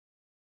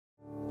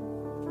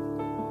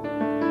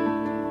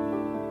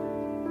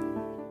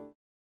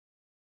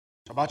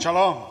Shabbat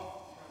Shalom.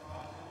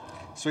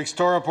 This week's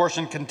Torah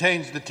portion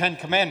contains the 10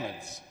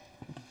 commandments.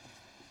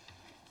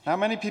 Now,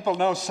 many people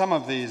know some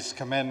of these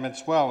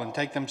commandments well and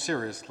take them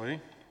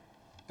seriously.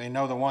 They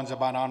know the ones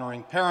about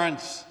honoring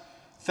parents,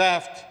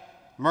 theft,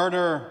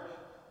 murder,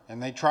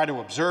 and they try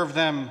to observe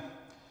them.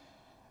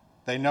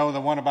 They know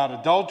the one about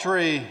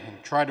adultery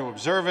and try to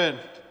observe it.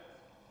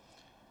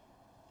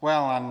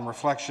 Well, on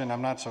reflection,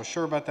 I'm not so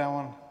sure about that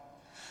one.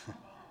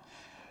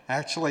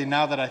 Actually,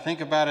 now that I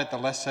think about it, the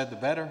less said, the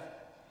better.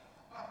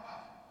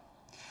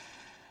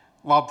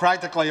 While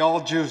practically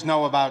all Jews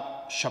know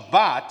about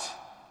Shabbat,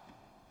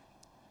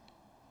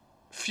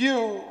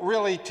 few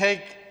really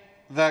take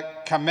the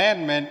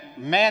commandment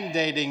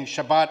mandating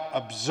Shabbat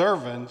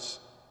observance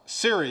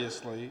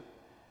seriously,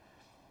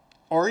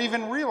 or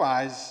even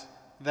realize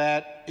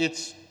that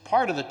it's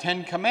part of the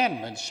 10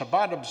 commandments.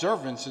 Shabbat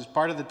observance is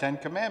part of the 10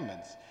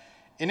 commandments.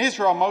 In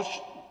Israel, most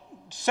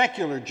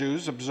secular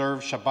Jews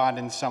observe Shabbat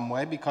in some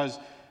way because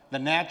the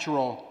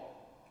national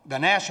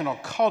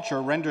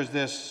culture renders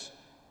this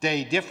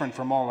day different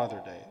from all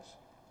other days.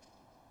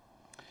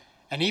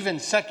 And even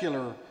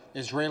secular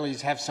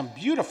Israelis have some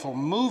beautiful,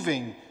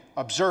 moving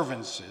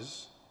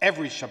observances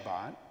every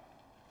Shabbat.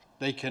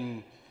 They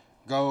can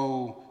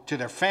go to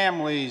their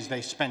families,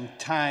 they spend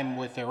time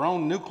with their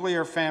own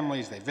nuclear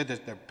families, they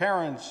visit their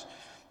parents.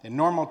 In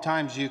normal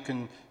times, you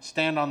can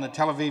stand on the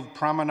Tel Aviv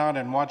promenade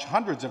and watch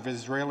hundreds of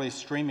Israelis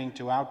streaming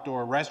to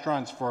outdoor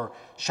restaurants for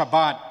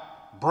Shabbat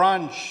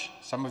brunch.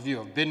 Some of you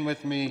have been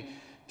with me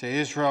to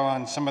Israel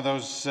on some of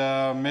those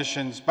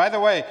missions. By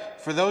the way,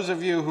 for those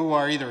of you who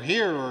are either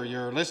here or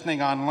you're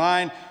listening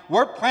online,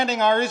 we're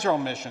planning our Israel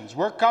missions.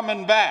 We're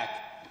coming back.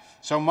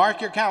 So mark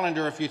your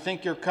calendar if you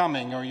think you're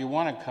coming or you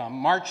want to come.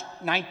 March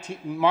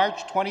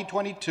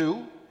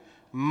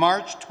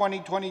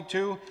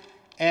 2022,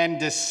 and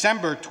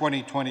December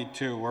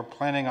 2022. We're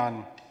planning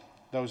on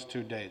those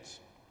 2 dates.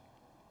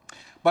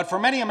 But for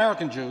many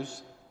American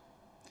Jews,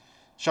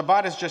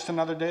 Shabbat is just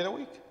another day of the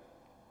week.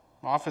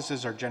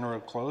 Offices are generally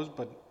closed,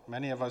 but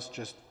many of us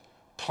just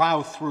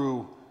plow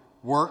through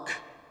work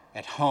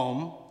at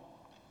home.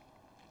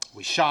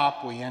 We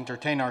shop, we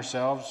entertain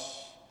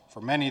ourselves.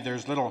 For many,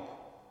 there's little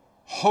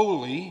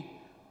holy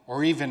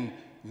or even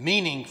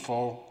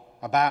meaningful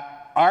about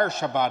our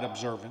Shabbat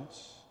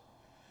observance.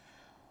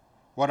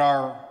 What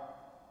our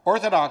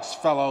Orthodox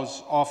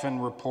fellows often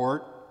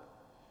report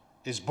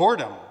is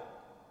boredom,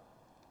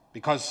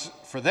 because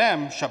for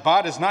them,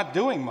 Shabbat is not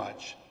doing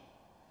much.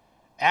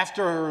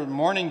 After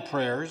morning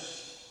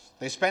prayers,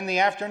 they spend the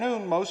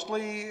afternoon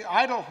mostly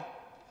idle.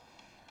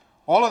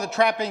 All of the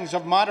trappings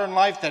of modern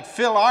life that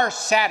fill our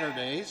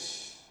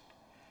Saturdays,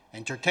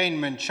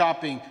 entertainment,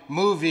 shopping,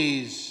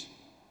 movies,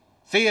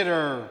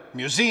 theater,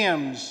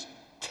 museums,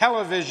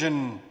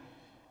 television,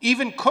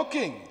 even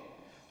cooking,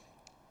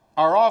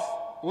 are off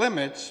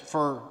limits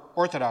for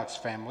Orthodox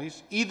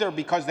families, either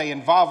because they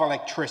involve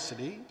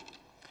electricity,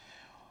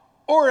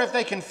 or if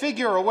they can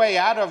figure a way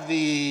out of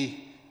the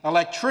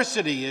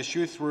electricity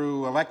issue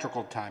through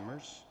electrical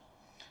timers.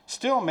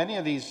 Still, many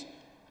of these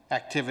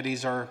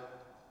activities are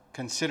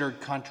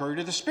considered contrary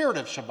to the spirit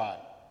of Shabbat.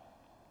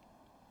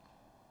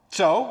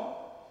 So,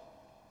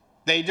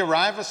 they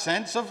derive a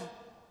sense of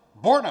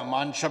boredom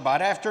on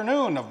Shabbat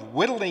afternoon, of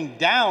whittling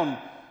down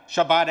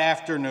Shabbat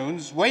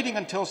afternoons, waiting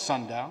until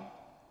sundown,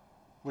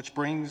 which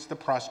brings the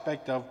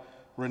prospect of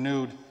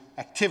renewed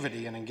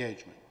activity and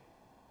engagement.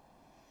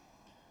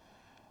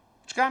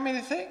 Which got me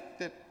to think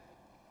that,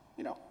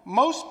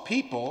 most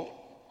people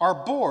are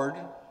bored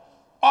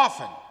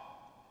often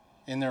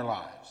in their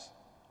lives,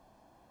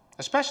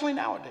 especially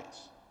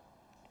nowadays.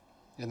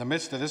 In the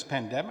midst of this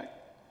pandemic,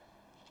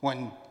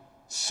 when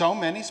so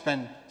many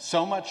spend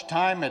so much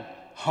time at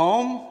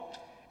home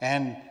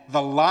and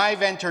the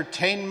live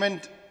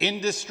entertainment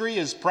industry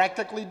is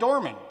practically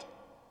dormant.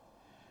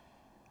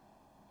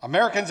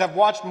 Americans have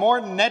watched more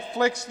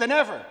Netflix than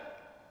ever.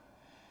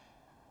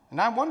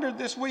 And I wondered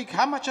this week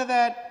how much of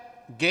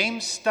that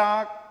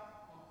GameStop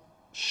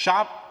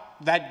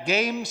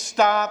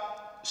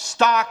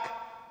stock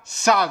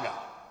saga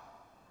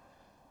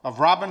of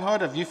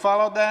Robinhood, have you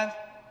followed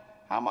that?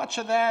 How much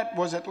of that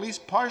was at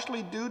least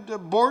partially due to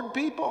bored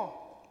people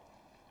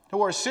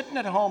who are sitting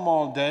at home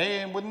all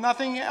day and with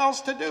nothing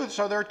else to do,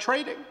 so they're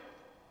trading?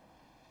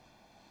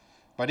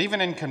 But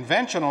even in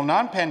conventional,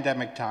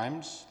 non-pandemic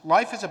times,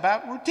 life is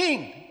about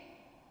routine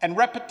and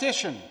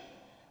repetition.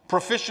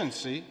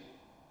 Proficiency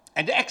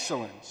and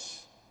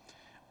excellence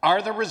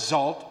are the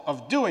result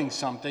of doing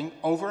something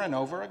over and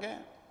over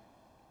again.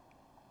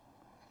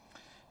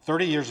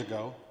 30 years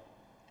ago,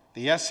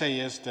 the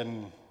essayist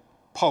and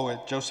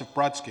poet Joseph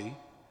Brodsky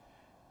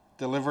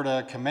delivered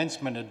a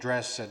commencement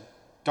address at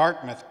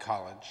Dartmouth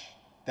College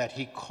that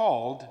he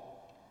called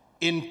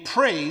 "In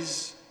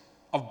Praise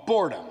of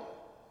Boredom."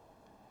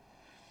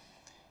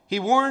 He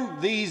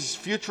warned these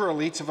future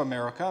elites of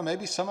America,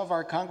 maybe some of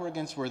our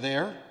congregants were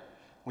there,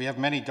 we have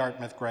many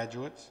Dartmouth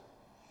graduates.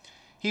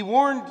 He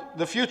warned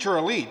the future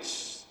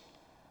elites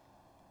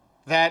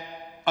that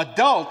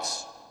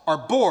adults are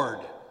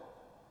bored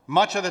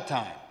much of the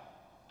time.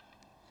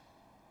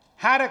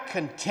 how to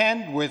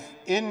contend with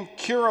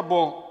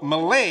incurable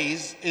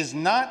malaise is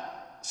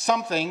not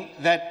something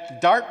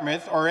that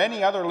Dartmouth or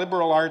any other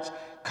liberal arts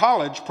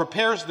college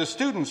prepares the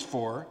students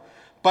for,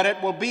 but it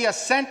will be a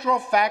central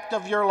fact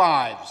of your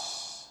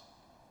lives,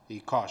 he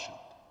cautioned.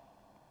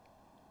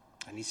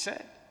 And he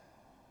said,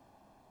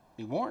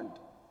 be warned,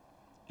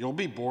 you'll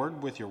be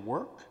bored with your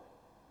work,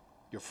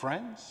 your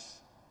friends,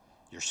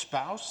 your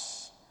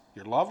spouse,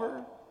 your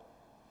lover.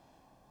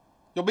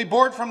 You'll be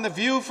bored from the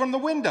view from the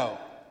window,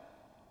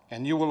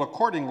 and you will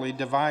accordingly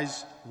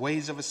devise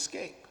ways of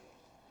escape.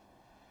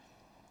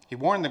 He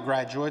warned the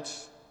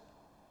graduates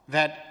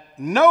that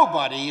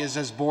nobody is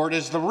as bored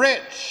as the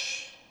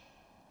rich,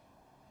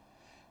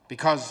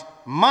 because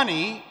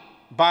money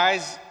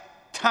buys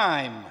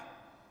time,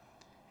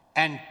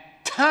 and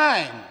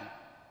time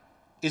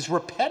is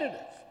repetitive.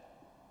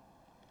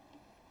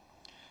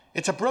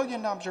 It's a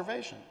brilliant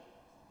observation.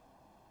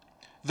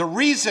 The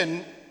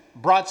reason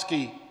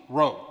Brodsky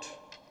wrote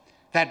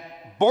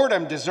that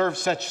boredom deserves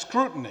such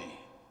scrutiny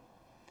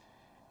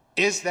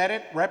is that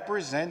it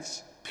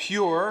represents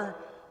pure,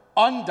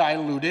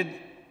 undiluted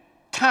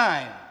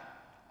time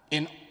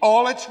in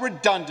all its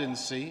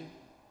redundancy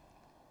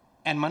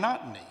and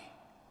monotony.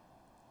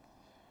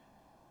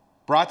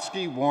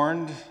 Brodsky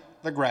warned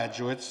the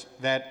graduates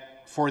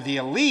that for the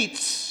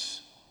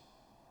elites,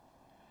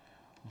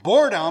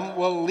 boredom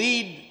will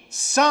lead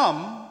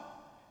some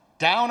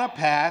down a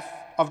path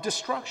of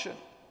destruction.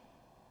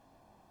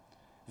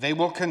 They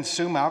will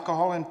consume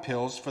alcohol and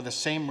pills for the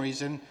same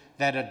reason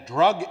that a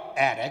drug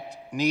addict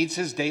needs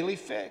his daily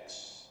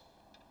fix,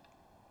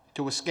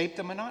 to escape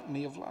the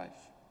monotony of life.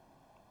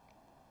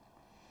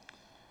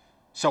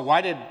 So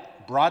why did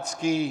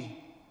Brodsky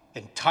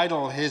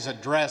entitle his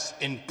address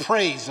 "In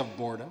Praise of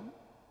Boredom"?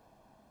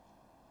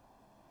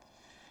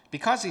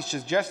 Because he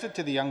suggested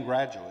to the young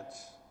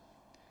graduates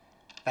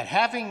that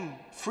having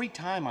free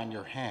time on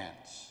your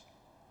hands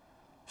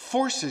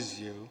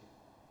forces you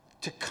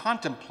to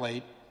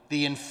contemplate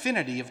the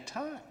infinity of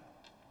time.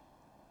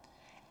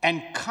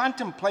 And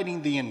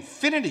contemplating the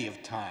infinity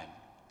of time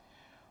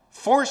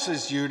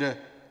forces you to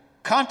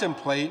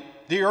contemplate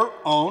your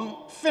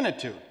own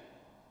finitude.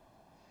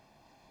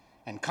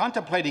 And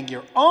contemplating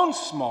your own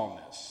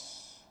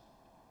smallness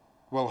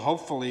will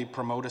hopefully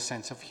promote a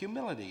sense of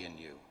humility in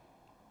you.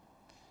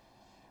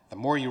 The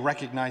more you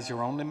recognize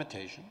your own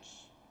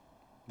limitations,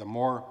 the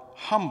more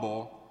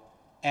humble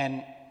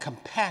and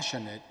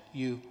compassionate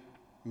you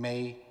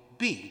may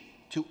be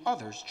to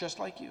others just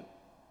like you.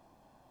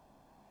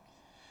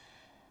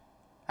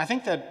 I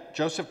think that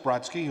Joseph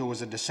Brodsky, who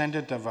was a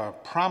descendant of a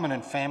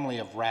prominent family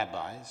of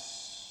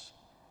rabbis,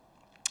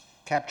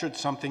 captured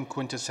something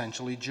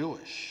quintessentially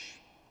Jewish.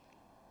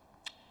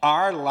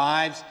 Our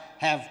lives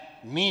have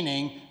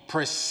meaning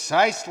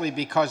precisely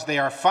because they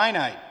are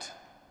finite.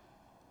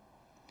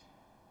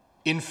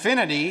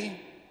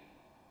 Infinity,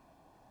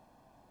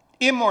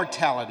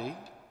 immortality,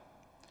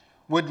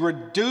 would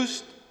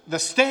reduce the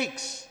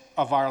stakes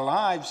of our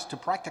lives to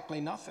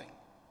practically nothing.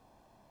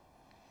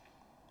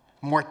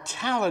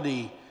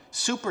 Mortality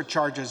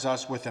supercharges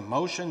us with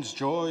emotions,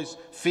 joys,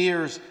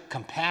 fears,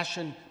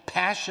 compassion,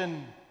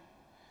 passion.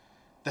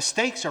 The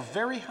stakes are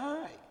very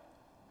high.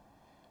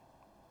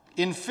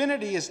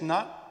 Infinity is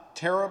not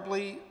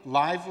terribly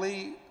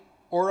lively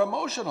or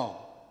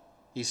emotional,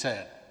 he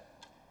said.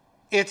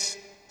 It's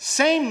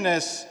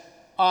sameness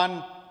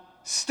on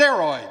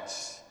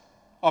steroids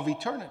of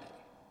eternity.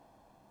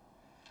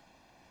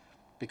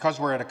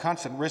 Because we're at a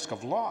constant risk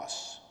of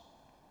loss.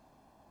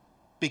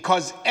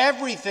 Because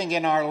everything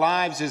in our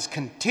lives is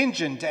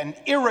contingent and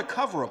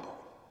irrecoverable.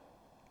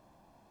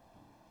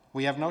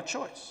 We have no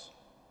choice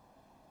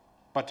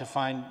but to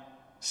find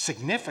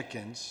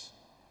significance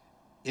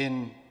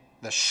in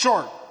the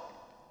short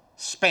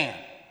span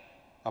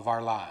of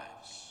our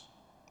lives.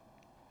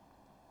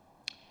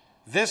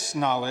 This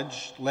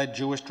knowledge led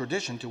Jewish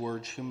tradition to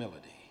urge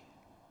humility.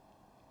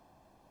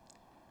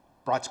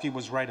 Brodsky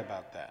was right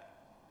about that.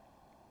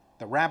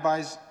 The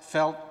rabbis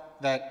felt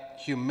that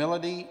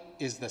humility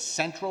is the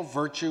central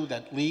virtue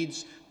that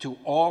leads to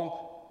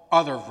all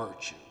other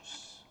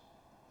virtues.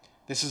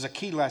 This is a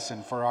key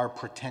lesson for our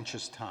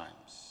pretentious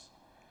times.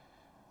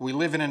 We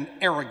live in an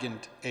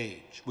arrogant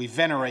age. We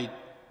venerate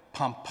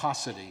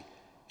pomposity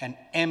and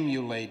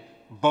emulate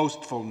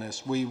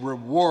boastfulness. We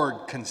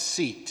reward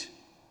conceit.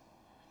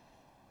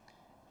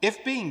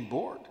 If being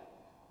bored,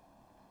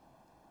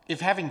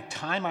 if having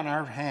time on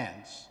our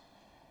hands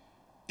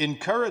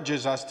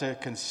encourages us to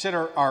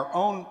consider our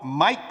own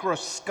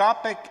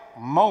microscopic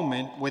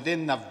moment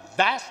within the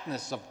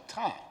vastness of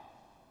time,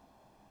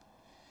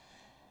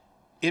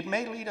 it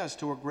may lead us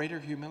to a greater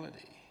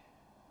humility,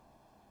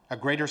 a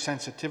greater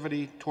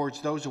sensitivity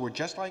towards those who are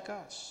just like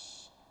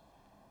us,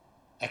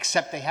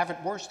 except they have it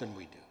worse than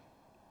we do.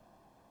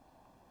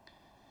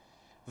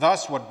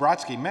 Thus, what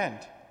Brodsky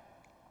meant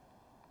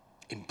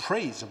in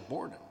praise of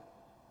boredom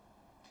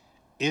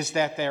is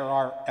that there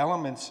are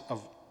elements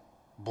of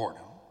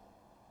boredom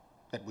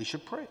that we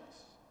should praise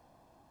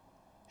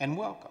and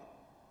welcome.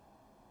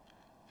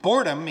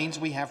 Boredom means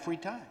we have free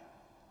time.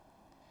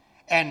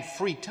 and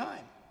free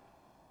time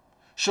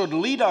should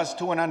lead us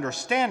to an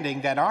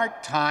understanding that our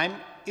time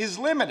is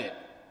limited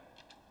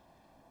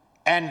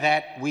and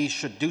that we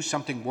should do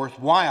something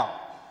worthwhile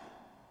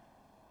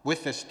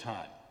with this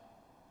time.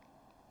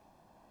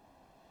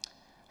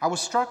 I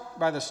was struck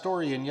by the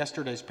story in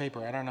yesterday's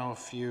paper. I don't know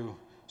if you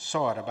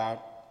saw it,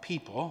 about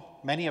people,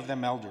 many of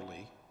them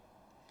elderly,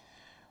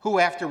 who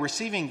after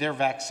receiving their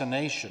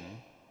vaccination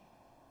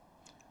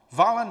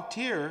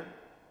volunteer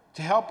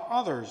to help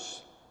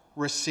others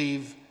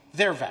receive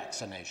their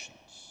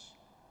vaccinations.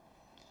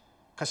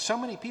 Because so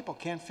many people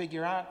can't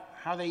figure out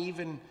how they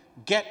even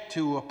get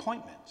to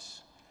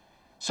appointments.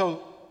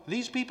 So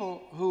these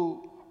people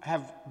who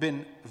have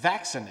been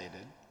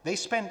vaccinated, they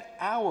spend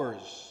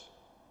hours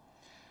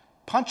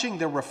punching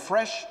the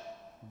refresh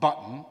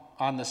button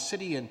on the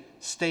city and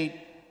state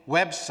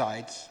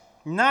websites,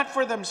 not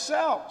for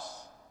themselves,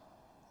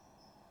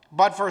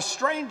 but for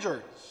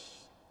strangers,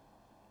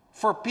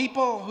 for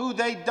people who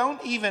they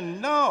don't even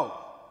know.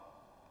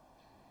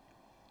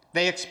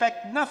 They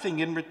expect nothing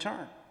in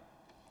return.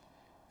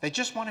 They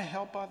just want to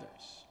help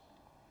others,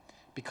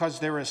 because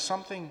there is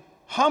something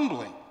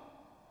humbling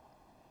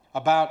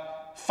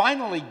about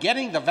finally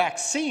getting the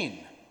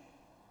vaccine,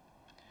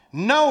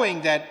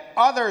 knowing that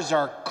others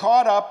are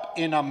caught up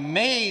in a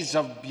maze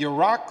of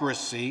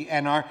bureaucracy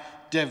and are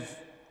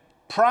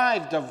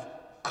deprived of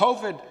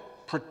COVID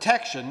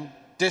protection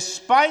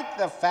despite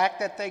the fact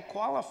that they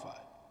qualify.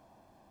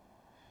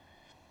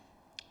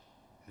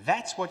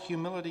 That's what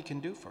humility can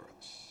do for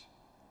us.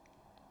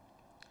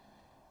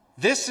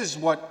 This is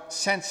what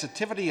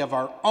sensitivity of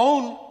our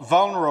own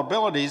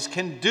vulnerabilities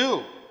can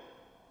do.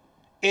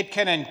 It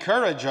can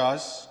encourage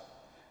us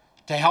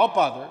to help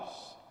others,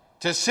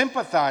 to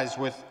sympathize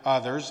with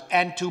others,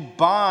 and to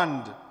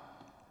bond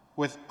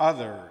with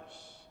others.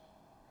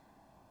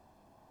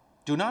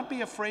 Do not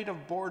be afraid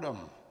of boredom.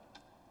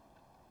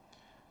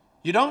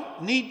 You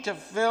don't need to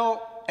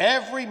fill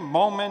every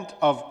moment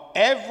of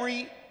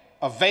every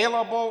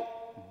available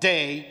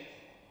day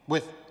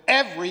with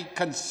every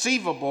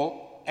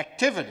conceivable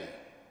activity.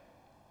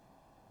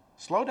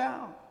 Slow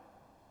down.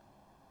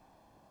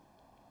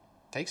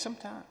 Take some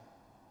time.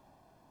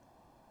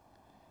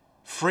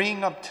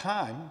 Freeing up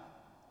time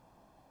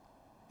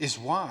is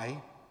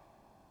why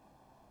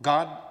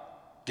God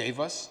gave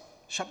us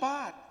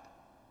Shabbat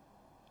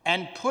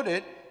and put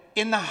it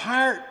in the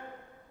heart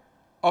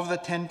of the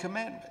Ten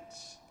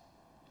Commandments.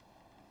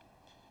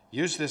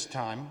 Use this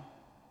time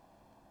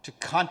to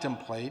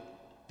contemplate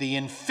the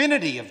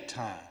infinity of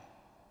time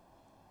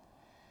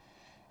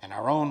and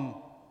our own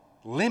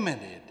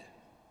limited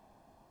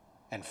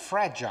and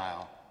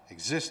fragile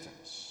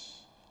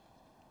existence.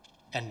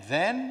 And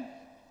then,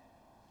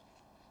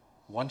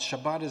 once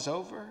Shabbat is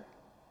over,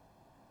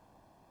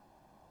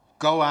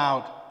 go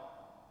out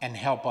and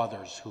help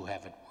others who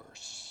have it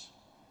worse.